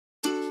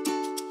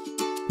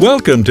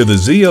Welcome to the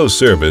Zeo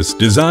service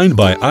designed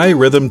by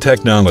iRhythm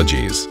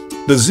Technologies.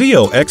 The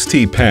Zeo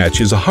XT patch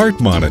is a heart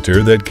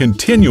monitor that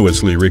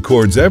continuously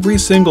records every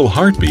single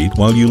heartbeat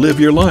while you live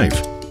your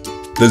life.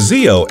 The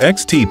Zeo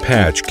XT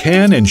patch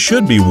can and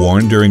should be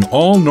worn during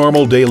all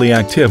normal daily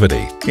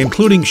activity,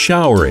 including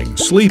showering,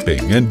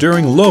 sleeping, and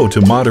during low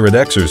to moderate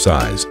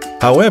exercise.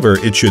 However,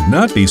 it should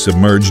not be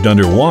submerged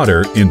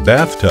underwater in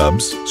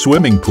bathtubs,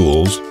 swimming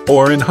pools,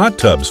 or in hot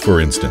tubs,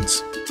 for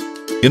instance.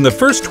 In the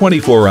first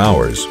 24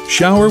 hours,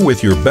 shower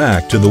with your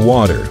back to the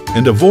water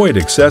and avoid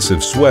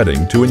excessive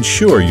sweating to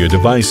ensure your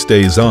device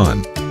stays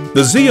on.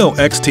 The Zeo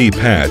XT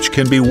patch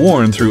can be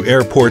worn through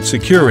airport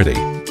security.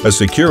 A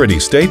security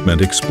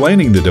statement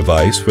explaining the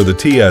device for the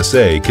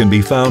TSA can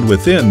be found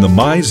within the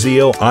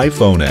MyZeo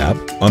iPhone app,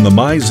 on the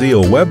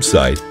MyZeo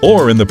website,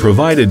 or in the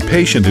provided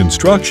patient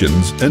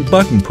instructions and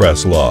button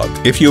press log.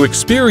 If you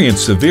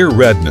experience severe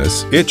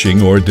redness,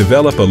 itching, or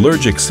develop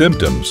allergic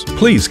symptoms,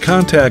 please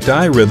contact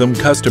iRhythm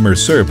customer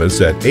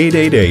service at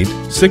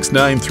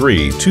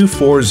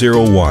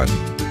 888-693-2401.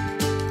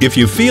 If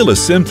you feel a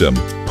symptom,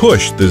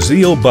 push the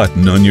Zeo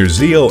button on your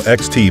Zeo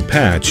XT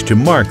patch to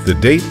mark the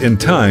date and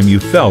time you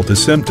felt a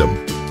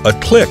symptom. A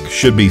click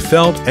should be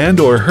felt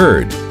and/or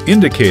heard,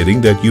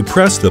 indicating that you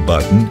pressed the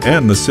button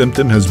and the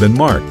symptom has been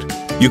marked.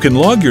 You can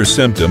log your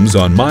symptoms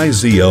on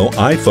MyZeo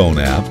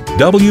iPhone app,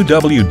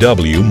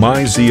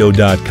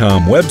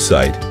 www.myzeo.com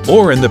website,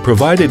 or in the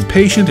provided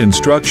patient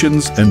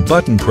instructions and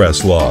button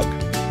press log.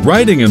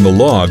 Writing in the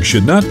log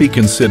should not be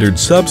considered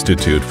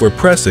substitute for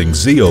pressing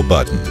Zeo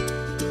button.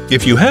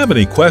 If you have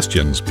any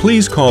questions,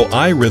 please call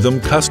iRhythm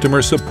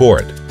customer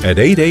support at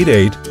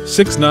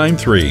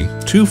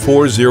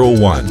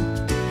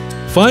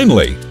 888-693-2401.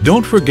 Finally,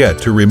 don't forget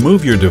to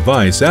remove your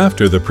device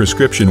after the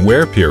prescription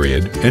wear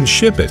period and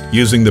ship it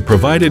using the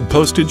provided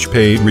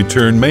postage-paid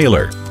return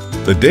mailer.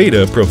 The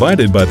data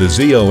provided by the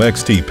Zeo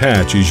XT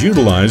patch is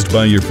utilized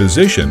by your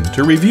physician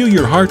to review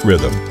your heart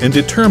rhythm and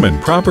determine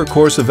proper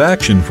course of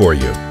action for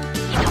you.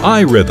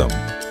 iRhythm,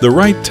 the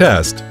right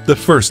test the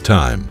first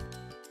time.